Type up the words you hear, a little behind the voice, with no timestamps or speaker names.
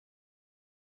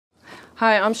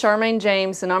Hi, I'm Charmaine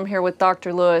James, and I'm here with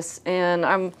Dr. Lewis. And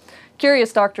I'm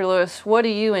curious, Dr. Lewis, what do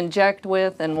you inject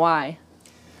with and why?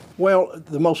 Well,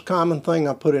 the most common thing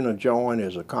I put in a joint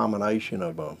is a combination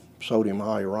of a sodium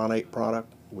hyaluronate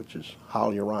product, which is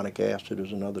hyaluronic acid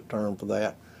is another term for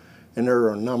that. And there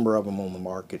are a number of them on the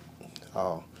market.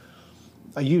 I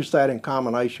use that in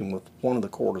combination with one of the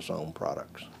cortisone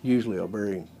products, usually a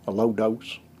low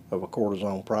dose of a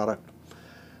cortisone product.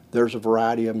 There's a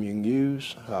variety of them you can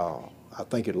use. I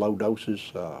think at low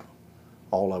doses,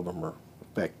 all of them are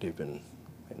effective and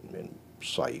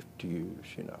safe to use,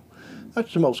 you know.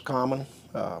 That's the most common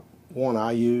one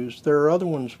I use. There are other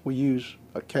ones we use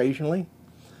occasionally.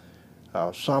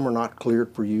 Some are not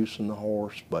cleared for use in the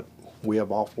horse, but we have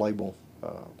off-label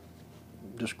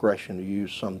discretion to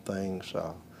use some things.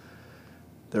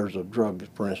 There's a drug,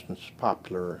 for instance,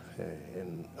 popular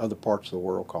in other parts of the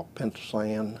world called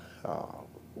pentosan,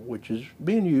 which is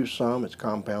being used some. It's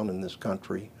compounded in this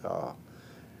country.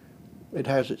 It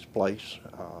has its place.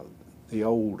 The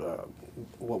old,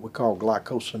 what we call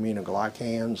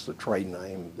glycosaminoglycans, the trade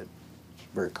name that's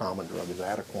a very common drug is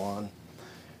Adequan.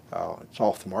 It's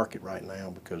off the market right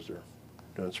now because they're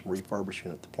doing some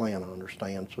refurbishing at the plant, I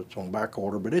understand, so it's on back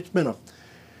order. But it's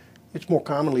more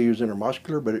commonly used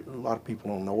intramuscular, but a lot of people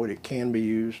don't know it. It can be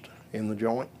used in the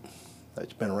joint.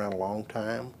 It's been around a long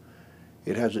time.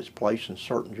 It has its place in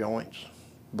certain joints,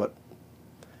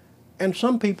 and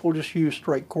some people just use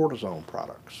straight cortisone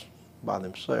products by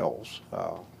themselves,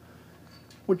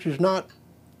 which is not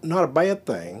a bad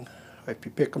thing. If you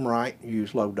pick them right, you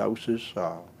use low doses.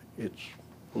 It's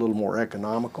a little more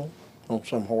economical on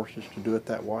some horses to do it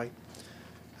that way.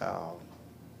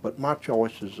 But my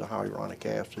choice is the hyaluronic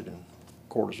acid and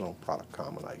cortisone product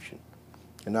combination,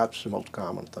 and that's the most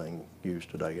common thing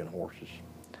used today in horses.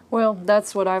 Well,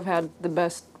 that's what I've had the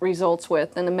best results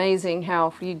with, and amazing how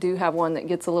if you do have one that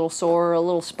gets a little sore or a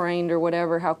little sprained or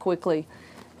whatever, how quickly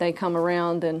they come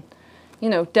around. And you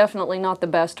know, definitely not the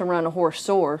best to run a horse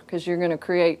sore because you're going to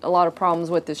create a lot of problems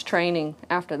with his training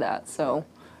after that. So,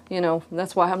 you know,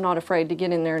 that's why I'm not afraid to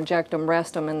get in there, inject them,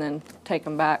 rest them, and then take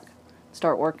them back,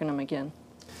 start working them again.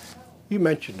 You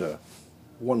mentioned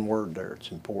one word there.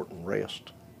 It's important: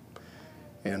 rest.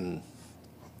 And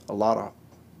a lot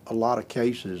of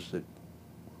cases that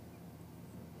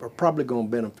are probably going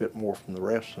to benefit more from the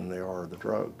rest than they are the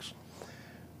drugs.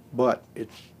 But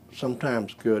it's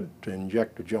sometimes good to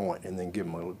inject a joint and then give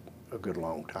them a good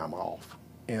long time off.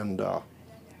 And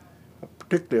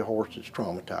particularly a horse that's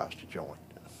traumatized a joint.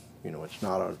 You know, it's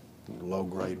not a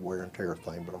low-grade wear and tear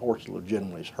thing, but a horse that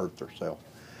legitimately has hurt themselves.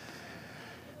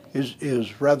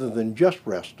 Is rather than just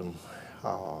rest them,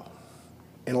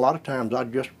 and a lot of times I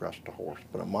just rest a horse,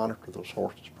 but I monitor those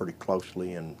horses pretty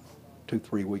closely, and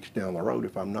 2-3 weeks down the road,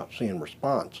 if I'm not seeing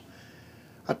response,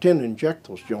 I tend to inject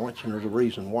those joints, and there's a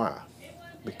reason why.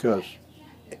 Because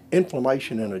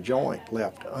inflammation in a joint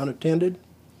left unattended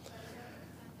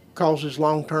causes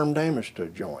long-term damage to a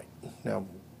joint. Now,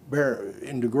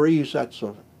 in degrees, that's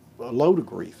a low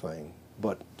degree thing,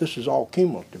 but this is all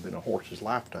cumulative in a horse's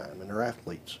lifetime, and they're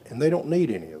athletes, and they don't need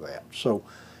any of that. So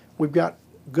we've got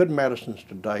good medicines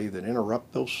today that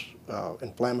interrupt those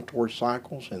inflammatory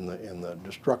cycles and the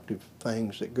destructive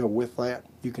things that go with that.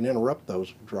 You can interrupt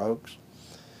those with drugs,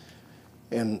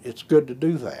 and it's good to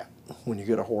do that when you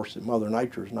get a horse that Mother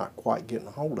Nature is not quite getting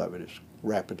a hold of it as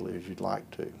rapidly as you'd like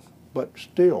to. But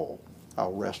still,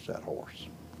 I'll rest that horse.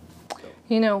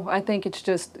 You know, I think it's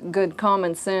just good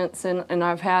common sense, and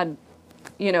I've had,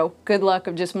 you know, good luck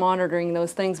of just monitoring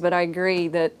those things, but I agree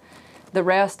that the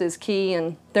rest is key.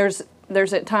 And there's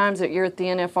at times that you're at the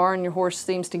NFR and your horse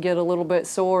seems to get a little bit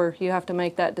sore. You have to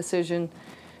make that decision.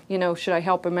 You know, should I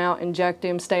help him out, inject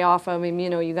him, stay off of him? You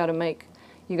know, you got to make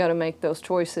those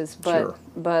choices. But sure.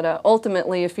 But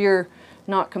ultimately, if you're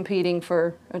not competing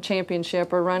for a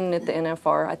championship or running at the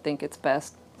NFR, I think it's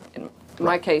best, in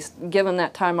my case, give them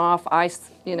that time off, ice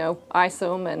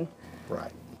them, and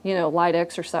right. You know, light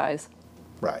exercise.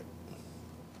 Right.